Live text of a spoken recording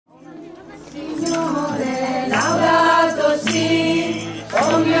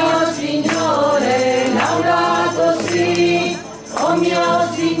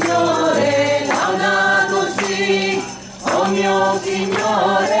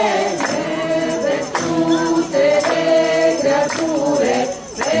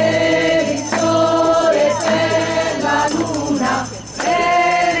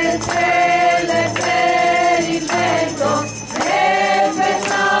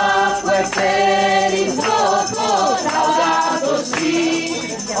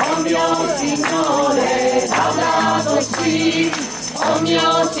oh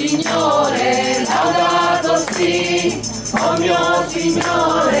mio Signore, laudato sì, oh mio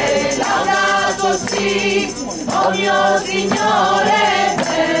Signore, laudato sì, oh mio Signore,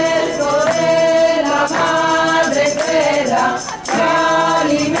 percorre la madre terra, che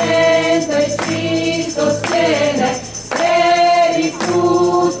alimenta e ci sostiene, per i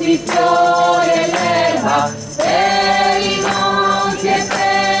frutti, i fiori e l'erba, per i monti e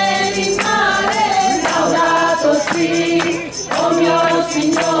per il mare, laudato sì, oh mio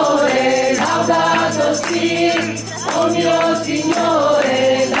Signore, laudato sì, oh mio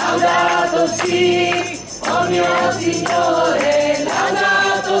Signore, laudato sì, oh mio Signore,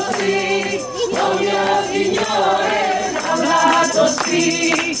 laudato sì, oh mio Signore, laudato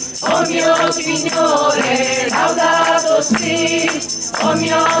sì, oh mio Signore, laudato sì, oh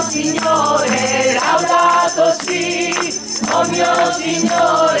mio Signore, laudato sì, oh mio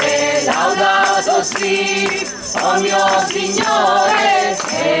Signore, laudato sì, oh mio Signore,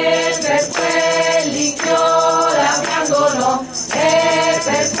 e per quelli che ora piangono, e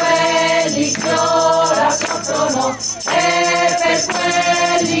per quelli che ora soffrono, e per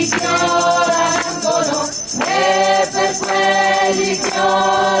quelli che ora piangono, e per quelli che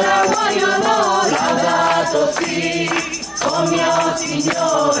ora muoiono, laudato sì, oh mio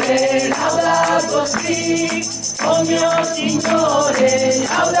Signore, laudato sì, oh mio Signore,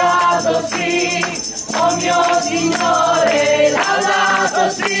 laudato sì, oh mio Signore, laudato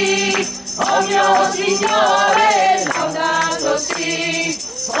sì, oh mio Signore, laudato sì,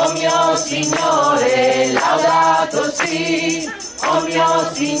 oh mio Signore, laudato sì, oh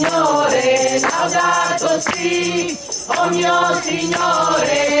mio Signore, laudato sì, oh mio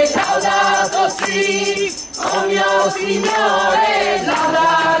Signore, laudato sì, oh mio Signore,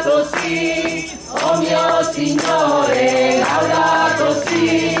 laudato sì, oh mio Signore, laudato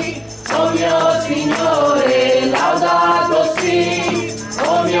sì, oh mio Signore, laudato sì,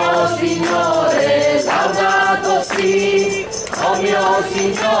 oh mio Signore, laudato sì, oh mio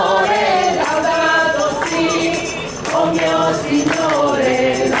Signore, laudato sì, oh mio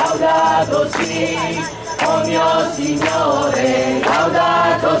Signore, laudato sì, oh mio Signore,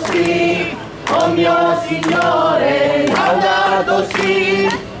 laudato sì, oh mio Signore, laudato sì,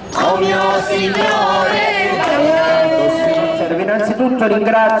 oh mio Signore, laudato sì. Innanzitutto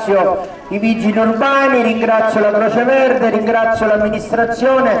ringrazio i vigili urbani, ringrazio la Croce Verde, ringrazio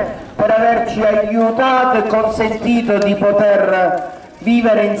l'amministrazione per averci aiutato e consentito di poter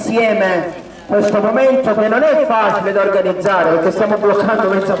vivere insieme questo momento che non è facile da organizzare perché stiamo bloccando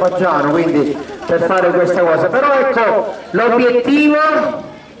mezzo Faggiano, quindi per fare questa cosa, però ecco l'obiettivo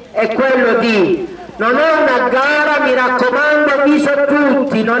è quello di, non è una gara, mi raccomando, avviso a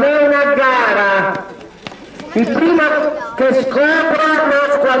tutti, non è una gara, il primo che scopra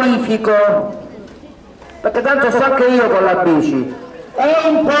lo squalifico, perché tanto so anche io con la bici. È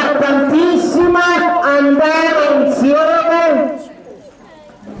importantissimo andare insieme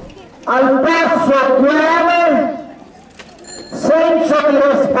al passo attuale, senso di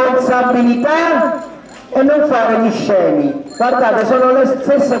responsabilità e non fare gli scemi. Guardate, sono le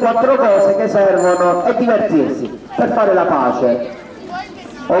stesse quattro cose che servono e divertirsi per fare la pace.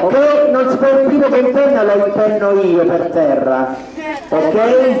 Ok? Non si può, il primo che impenna lo impenno io per terra.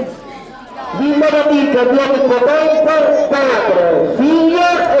 Ok? Dimmelo dite, Dio Onnipotente, Padre, Figlio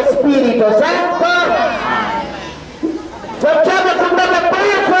e Spirito Santo. Facciamo con la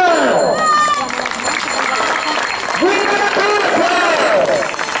pace! Viva la pace!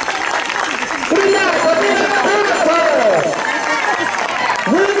 Gridate, viva la pace!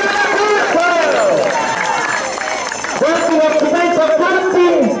 Viva la pace! Buon divertimento a tutti!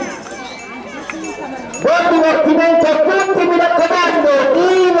 Buon divertimento a tutti, mi raccomando,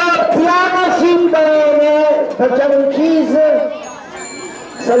 divertiamoci bene! Facciamo un cheese,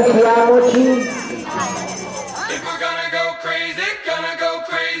 salviamoci!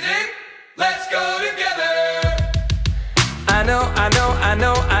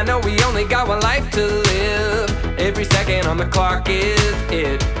 I know we only got one life to live. Every second on the clock is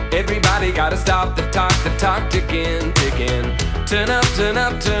it. Everybody gotta stop the talk ticking. Turn up, turn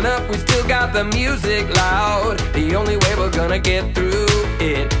up, turn up, we still got the music loud. The only way we're gonna get through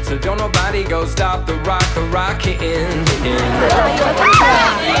it. So don't nobody go stop the rockin'.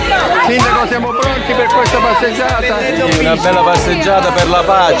 Sindaco, siamo pronti per questa passeggiata? Una bella passeggiata per la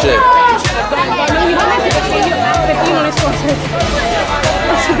pace. Perché io non ne so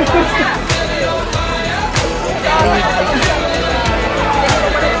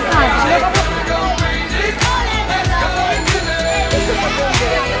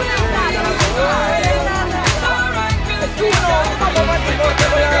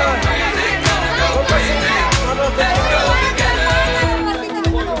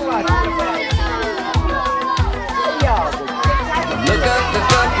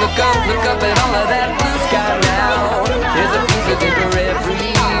look up at all of that blue sky now. There's a piece of it for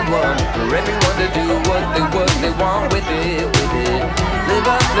everyone to do what they want with it, with it. Live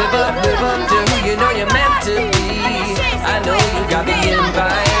up